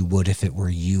as you would if it were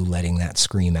you letting that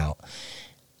scream out.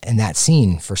 And that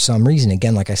scene, for some reason,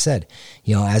 again, like I said,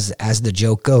 as the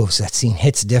joke goes, that scene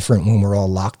hits different when we're all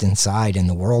locked inside and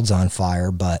the world's on fire.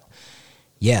 But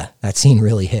yeah, that scene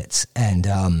really hits.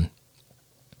 And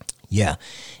yeah,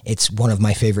 it's one of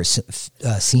my favorite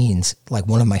scenes, like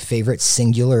one of my favorite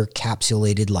singular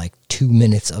capsulated, like 2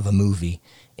 minutes of a movie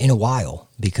in a while,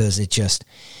 because it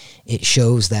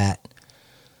shows that,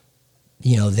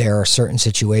 there are certain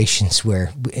situations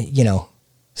where,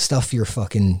 stuff your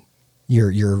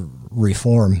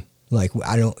reform, like,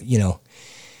 I don't know,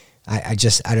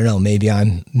 maybe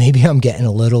I'm getting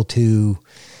a little too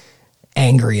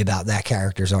angry about that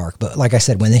character's arc. But like I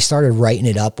said, when they started writing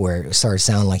it up where it started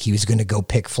sounding like he was going to go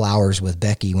pick flowers with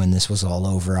Becky when this was all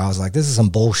over, I was like, this is some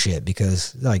bullshit,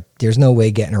 because like there's no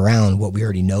way getting around what we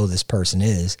already know this person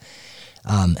is.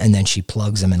 And then she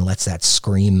plugs him and lets that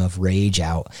scream of rage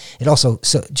out. It also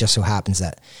just so happens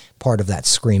that part of that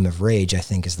scream of rage, I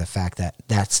think, is the fact that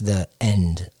that's the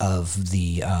end of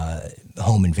the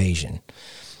home invasion.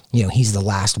 He's the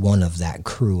last one of that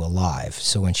crew alive.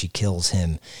 So when she kills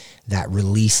him, that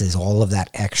releases all of that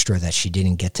extra that she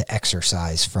didn't get to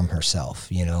exercise from herself,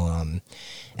 and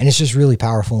it's just really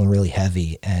powerful and really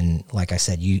heavy. And like I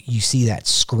said, you see that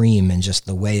scream, and just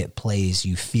the way it plays,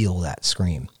 you feel that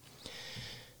scream.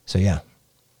 So yeah,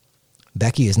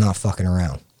 Becky is not fucking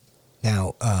around.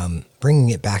 Now, bringing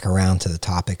it back around to the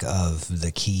topic of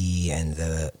the key and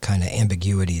the kind of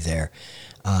ambiguity there,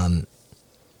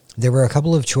 there were a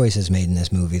couple of choices made in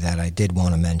this movie that I did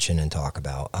want to mention and talk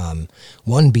about.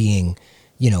 One being,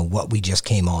 what we just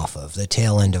came off of, the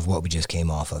tail end of what we just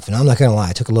came off of. And I'm not going to lie,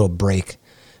 I took a little break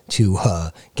to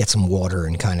get some water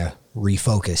and kind of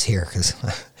refocus here, because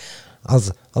I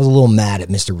was a little mad at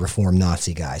Mr. Reform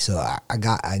Nazi guy. So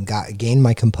I gained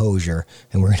my composure,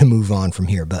 and we're going to move on from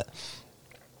here. But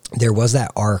there was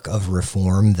that arc of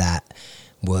reform that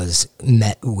was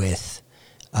met with,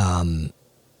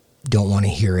 don't want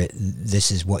to hear it.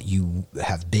 This is what you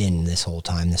have been this whole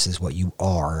time. This is what you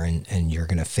are, and you're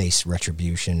going to face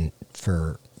retribution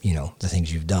for, the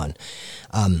things you've done.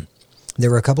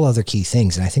 There were a couple other key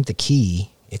things, and I think the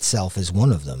key itself is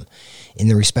one of them, in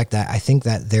the respect that I think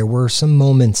that there were some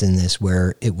moments in this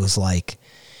where it was like,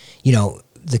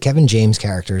 the Kevin James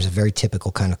character is a very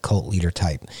typical kind of cult leader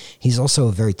type. He's also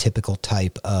a very typical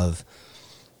type of,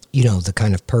 the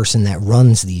kind of person that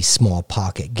runs these small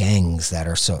pocket gangs that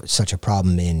are such a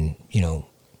problem in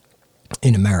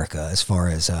America, as far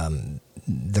as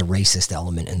the racist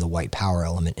element and the white power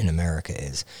element in America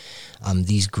is.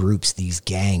 These groups, these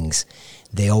gangs,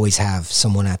 they always have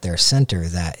someone at their center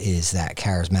that is that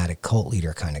charismatic cult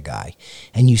leader kind of guy.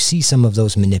 And you see some of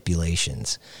those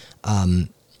manipulations.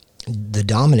 The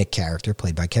Dominic character,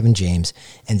 played by Kevin James,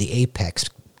 and the Apex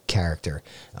character.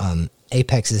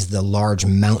 Apex is the large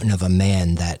mountain of a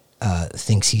man that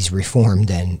thinks he's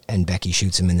reformed, and Becky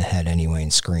shoots him in the head anyway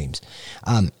and screams.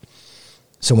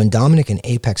 So when Dominic and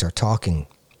Apex are talking,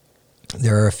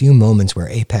 there are a few moments where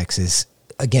Apex is,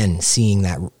 again, seeing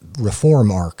that reform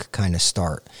arc kind of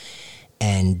start.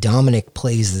 And Dominic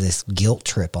plays this guilt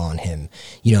trip on him.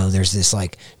 There's this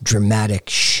like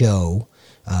dramatic show.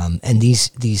 And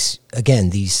these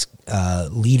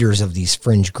leaders of these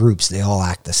fringe groups, they all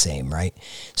act the same, right?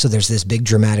 So there's this big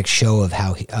dramatic show of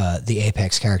how the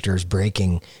Apex character is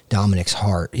breaking Dominic's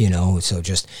heart, so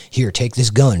just, here, take this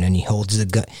gun, and he holds the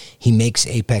gun. He makes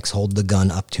Apex hold the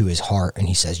gun up to his heart, and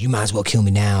he says, you might as well kill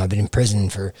me now. I've been in prison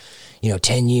for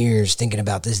 10 years thinking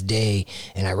about this day,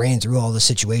 and I ran through all the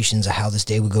situations of how this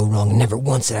day would go wrong, and never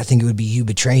once did I think it would be you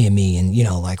betraying me, and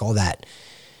like all that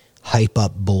hype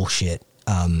up bullshit.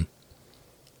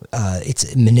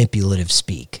 It's manipulative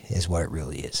speak is what it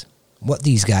really is. What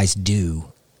these guys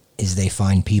do is they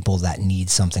find people that need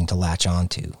something to latch on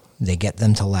to. They get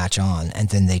them to latch on, and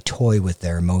then they toy with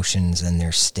their emotions and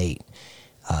their state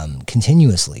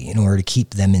continuously in order to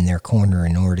keep them in their corner,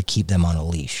 in order to keep them on a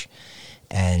leash.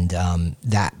 And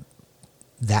that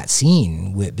that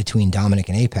scene between Dominic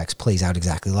and Apex plays out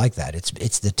exactly like that.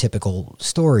 It's the typical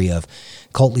story of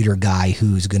cult leader guy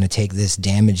who's going to take this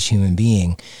damaged human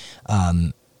being,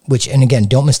 which, and again,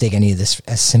 don't mistake any of this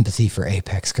as sympathy for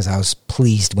Apex, because I was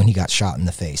pleased when he got shot in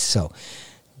the face. So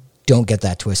don't get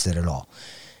that twisted at all.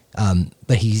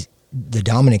 But the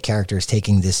Dominic character is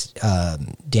taking this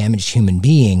damaged human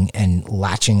being and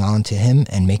latching onto him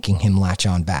and making him latch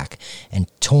on back and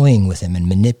toying with him and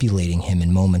manipulating him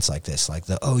in moments like this, like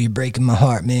oh, you're breaking my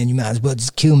heart, man, you might as well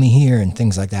just kill me here, and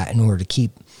things like that, in order to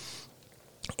keep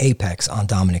Apex on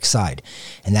Dominic's side.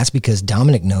 And that's because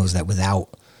Dominic knows that without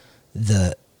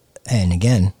and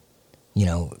again,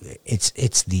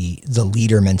 it's the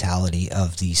leader mentality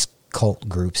of these cult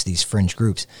groups, these fringe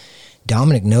groups.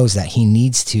 Dominic knows that he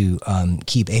needs to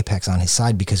keep Apex on his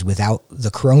side, because without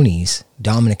the cronies,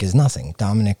 Dominic is nothing.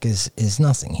 Dominic is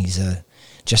nothing. He's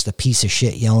just a piece of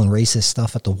shit yelling racist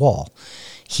stuff at the wall.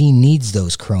 He needs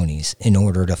those cronies in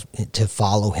order to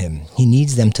follow him. He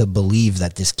needs them to believe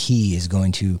that this key is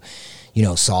going to,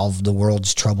 solve the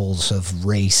world's troubles of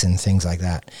race and things like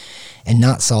that, and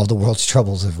not solve the world's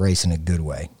troubles of race in a good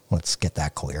way. Let's get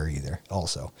that clear either.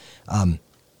 Also,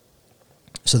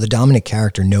 so the Dominic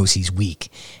character knows he's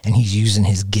weak, and he's using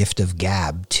his gift of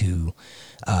gab to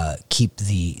keep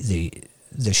the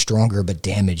stronger but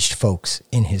damaged folks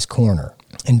in his corner.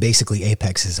 And basically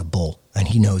Apex is a bull, and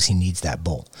he knows he needs that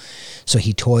bull. So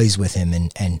he toys with him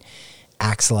and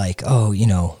acts like, oh,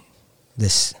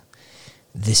 this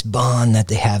bond that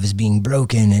they have is being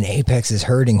broken, and Apex is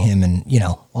hurting him, and,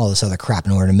 all this other crap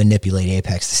in order to manipulate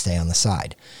Apex to stay on the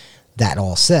side. That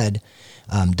all said,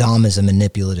 Dom is a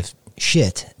manipulative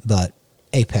shit, but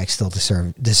Apex still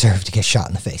deserved to get shot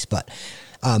in the face. But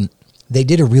they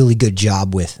did a really good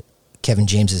job with Kevin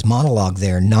James's monologue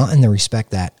there, not in the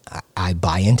respect that I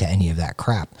buy into any of that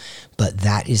crap, but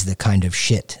that is the kind of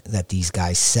shit that these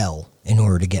guys sell in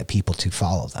order to get people to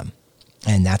follow them.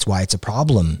 And that's why it's a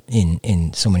problem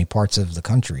in so many parts of the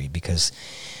country, because,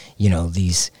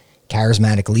 these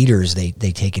charismatic leaders, they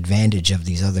take advantage of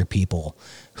these other people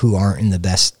who aren't in the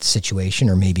best situation,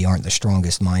 or maybe aren't the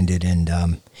strongest minded, and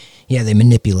they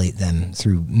manipulate them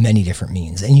through many different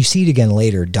means. And you see it again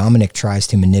later. Dominic tries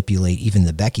to manipulate even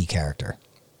the Becky character.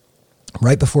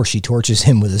 Right before she torches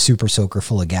him with a super soaker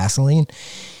full of gasoline,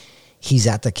 he's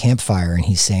at the campfire and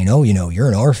he's saying, oh, you're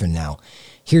an orphan now.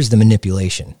 Here's the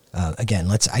manipulation. Again,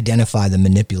 let's identify the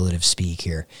manipulative speak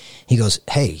here. He goes,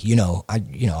 hey,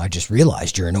 I just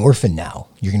realized you're an orphan now.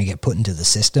 You're going to get put into the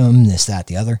system, this, that,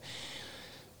 the other.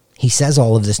 He says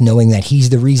all of this knowing that he's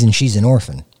the reason she's an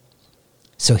orphan.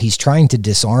 So he's trying to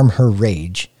disarm her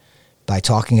rage by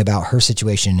talking about her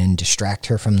situation and distract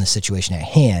her from the situation at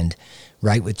hand,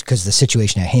 right? Because the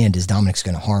situation at hand is Dominic's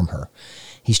going to harm her.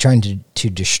 He's trying to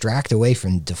deflect away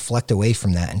from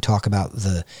that and talk about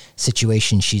the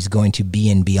situation she's going to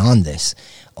be in beyond this.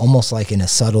 Almost like in a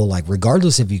subtle, like,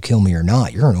 regardless if you kill me or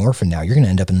not, you're an orphan now. You're going to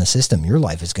end up in the system. Your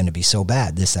life is going to be so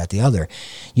bad, this, that, the other.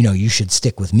 You should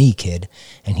stick with me, kid.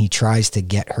 And he tries to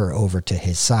get her over to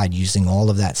his side using all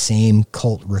of that same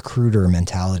cult recruiter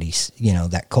mentality,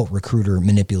 that cult recruiter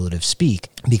manipulative speak,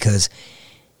 because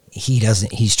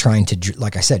he's trying to,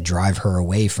 like I said, drive her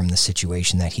away from the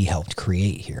situation that he helped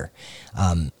create here.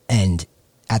 And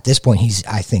at this point, he's,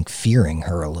 I think, fearing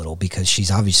her a little, because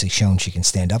she's obviously shown she can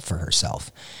stand up for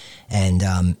herself. And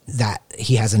that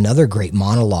he has another great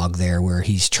monologue there where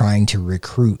he's trying to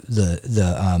recruit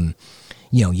the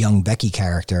young Becky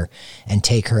character and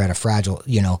take her at a fragile,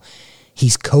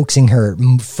 he's coaxing her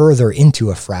further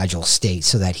into a fragile state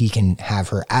so that he can have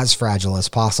her as fragile as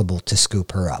possible to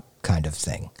scoop her up, kind of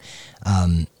thing.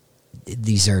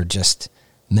 These are just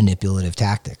manipulative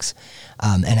tactics.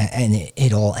 And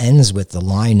it all ends with the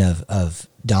line of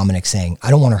Dominic saying, I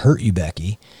don't want to hurt you,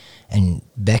 Becky. And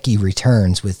Becky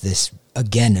returns with this,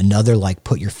 again, another like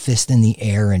put your fist in the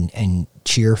air and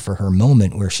cheer for her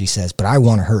moment, where she says, but I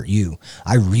want to hurt you.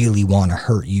 I really want to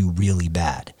hurt you really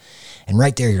bad. And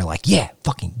right there, you're like, yeah,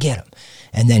 fucking get him.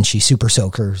 And then she super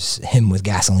soakers him with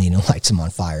gasoline and lights him on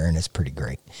fire, and it's pretty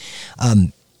great.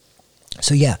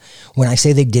 So yeah, when I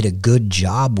say they did a good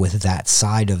job with that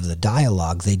side of the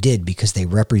dialogue, they did, because they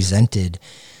represented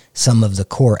some of the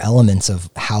core elements of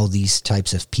how these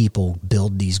types of people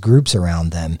build these groups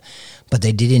around them. But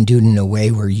they didn't do it in a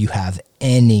way where you have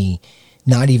any,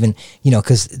 not even,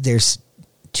 because there's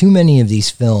too many of these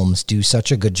films do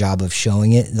such a good job of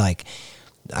showing it. Like,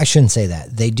 I shouldn't say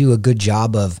that. They do a good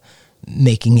job of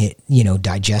making it,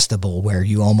 digestible, where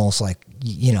you almost like,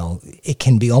 it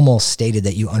can be almost stated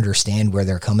that you understand where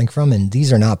they're coming from. And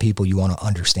these are not people you want to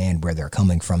understand where they're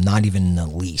coming from, not even in the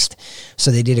least. So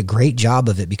they did a great job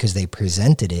of it, because they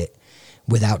presented it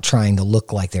without trying to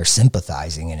look like they're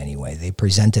sympathizing in any way. They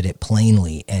presented it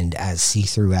plainly and as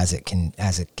see-through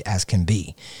as can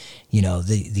be. You know,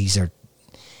 these are,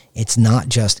 it's not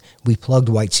just we plugged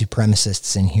white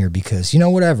supremacists in here because, you know,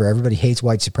 whatever, everybody hates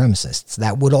white supremacists.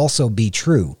 That would also be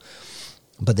true.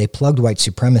 But they plugged white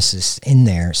supremacists in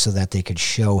there so that they could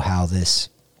show how this,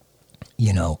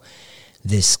 you know,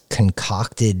 this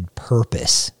concocted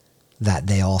purpose that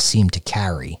they all seem to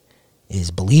carry is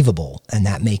believable, and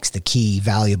that makes the key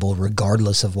valuable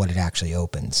regardless of what it actually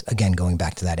opens. Again, going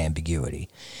back to that ambiguity.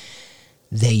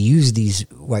 They use these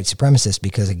white supremacists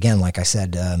because, again, like I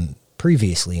said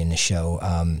previously in the show,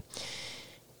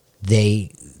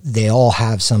 they all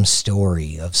have some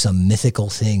story of some mythical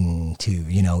thing to,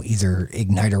 you know, either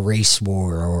ignite a race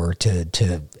war or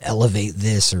to elevate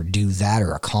this or do that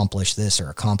or accomplish this or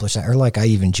accomplish that. Or like I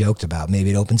even joked about, maybe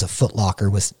it opens a Foot Locker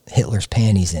with Hitler's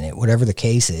panties in it. Whatever the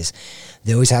case is,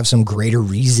 they always have some greater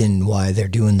reason why they're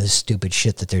doing this stupid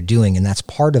shit that they're doing. And that's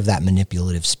part of that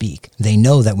manipulative speak. They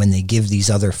know that when they give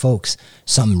these other folks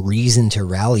some reason to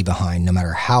rally behind, no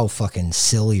matter how fucking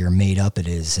silly or made up it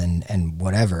is and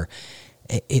whatever,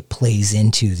 it plays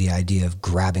into the idea of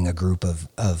grabbing a group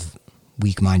of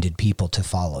weak-minded people to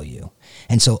follow you.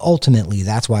 And so ultimately,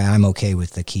 that's why I'm okay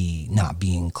with the key not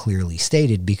being clearly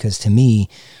stated, because to me,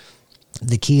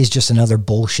 the key is just another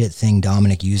bullshit thing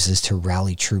Dominic uses to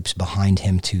rally troops behind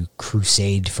him, to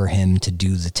crusade for him to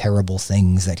do the terrible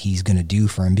things that he's going to do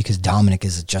for him, because Dominic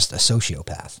is just a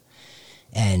sociopath.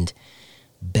 And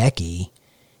Becky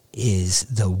is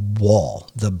the wall,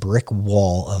 the brick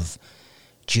wall of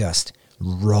just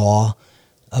raw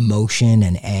emotion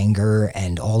and anger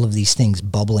and all of these things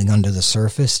bubbling under the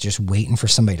surface, just waiting for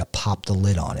somebody to pop the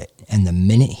lid on it. And the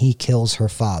minute he kills her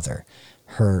father,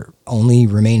 her only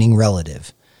remaining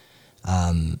relative,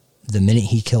 the minute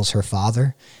he kills her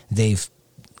father, they've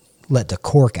let the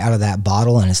cork out of that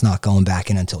bottle, and it's not going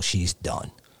back in until she's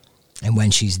done. And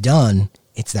when she's done,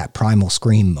 it's that primal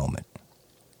scream moment.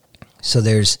 So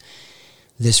there's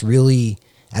this really,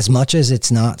 as much as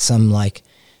it's not some like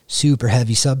super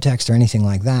heavy subtext or anything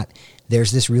like that,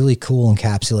 there's this really cool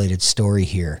encapsulated story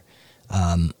here.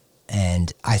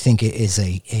 And I think it is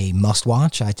a must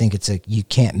watch. I think you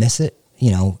can't miss it.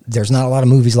 You know, there's not a lot of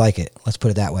movies like it. Let's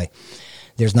put it that way.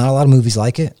 There's not a lot of movies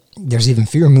like it. There's even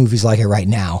fewer movies like it right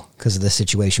now because of the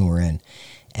situation we're in.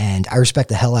 And I respect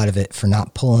the hell out of it for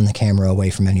not pulling the camera away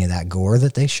from any of that gore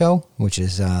that they show, which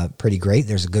is pretty great.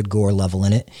 There's a good gore level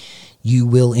in it. You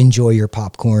will enjoy your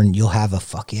popcorn. You'll have a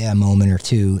fuck yeah moment or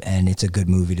two, and it's a good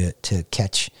movie to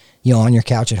catch, you know, on your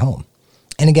couch at home.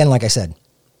 And again, like I said,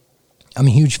 I'm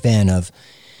a huge fan of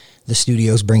the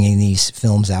studios bringing these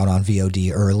films out on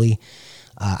VOD early.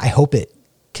 I hope it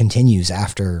continues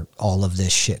after all of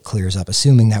this shit clears up,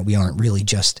 assuming that we aren't really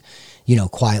just, you know,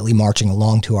 quietly marching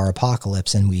along to our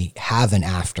apocalypse and we have an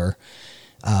after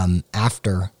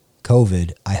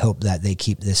COVID. I hope that they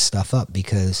keep this stuff up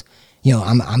because, you know,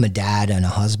 I'm a dad and a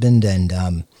husband,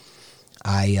 and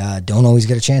I don't always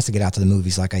get a chance to get out to the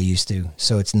movies like I used to.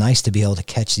 So it's nice to be able to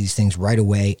catch these things right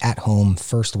away at home,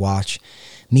 first watch.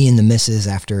 Me and the missus,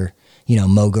 after, you know,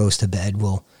 Mo goes to bed,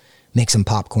 will make some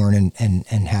popcorn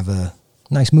and have a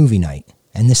nice movie night.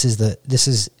 And this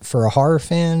is for a horror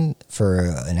fan, for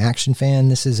an action fan,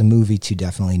 this is a movie to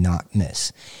definitely not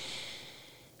miss.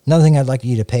 Another thing I'd like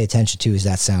you to pay attention to is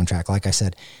that soundtrack. Like I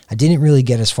said, I didn't really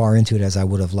get as far into it as I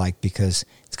would have liked because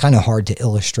it's kind of hard to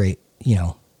illustrate, you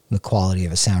know, the quality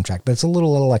of a soundtrack. But it's a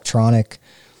little electronic,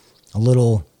 a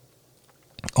little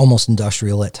almost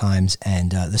industrial at times,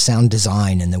 and the sound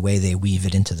design and the way they weave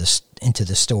it into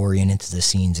the story and into the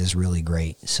scenes is really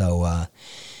great. So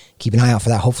keep an eye out for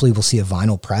that. Hopefully we'll see a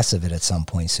vinyl press of it at some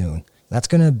point soon. That's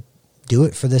going to do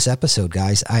it for this episode,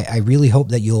 guys. I really hope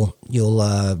that you'll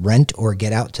rent or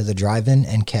get out to the drive-in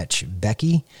and catch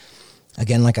Becky.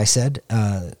 Again, like I said,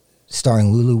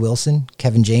 starring Lulu Wilson,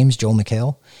 Kevin James, Joel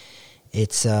McHale.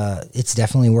 It's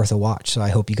definitely worth a watch. So I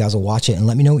hope you guys will watch it and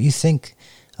let me know what you think.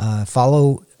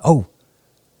 Follow. Oh,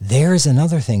 there's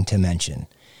another thing to mention.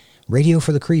 Radio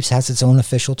for the Creeps has its own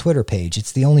official Twitter page.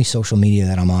 It's the only social media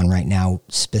that I'm on right now,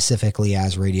 specifically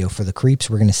as Radio for the Creeps.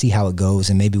 We're going to see how it goes,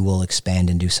 and maybe we'll expand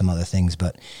and do some other things.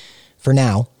 But for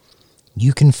now,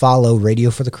 you can follow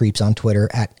Radio for the Creeps on Twitter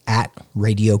at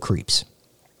Radio Creeps.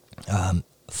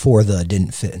 For the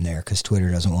didn't fit in there because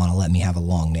Twitter doesn't want to let me have a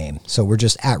long name. So we're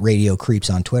just at Radio Creeps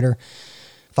on Twitter.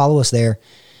 Follow us there.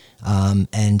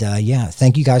 Yeah,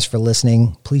 thank you guys for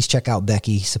listening. Please check out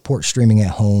Becky, support streaming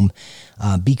at home,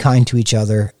 be kind to each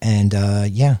other, and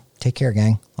yeah, take care,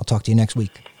 gang. I'll talk to you next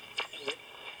week.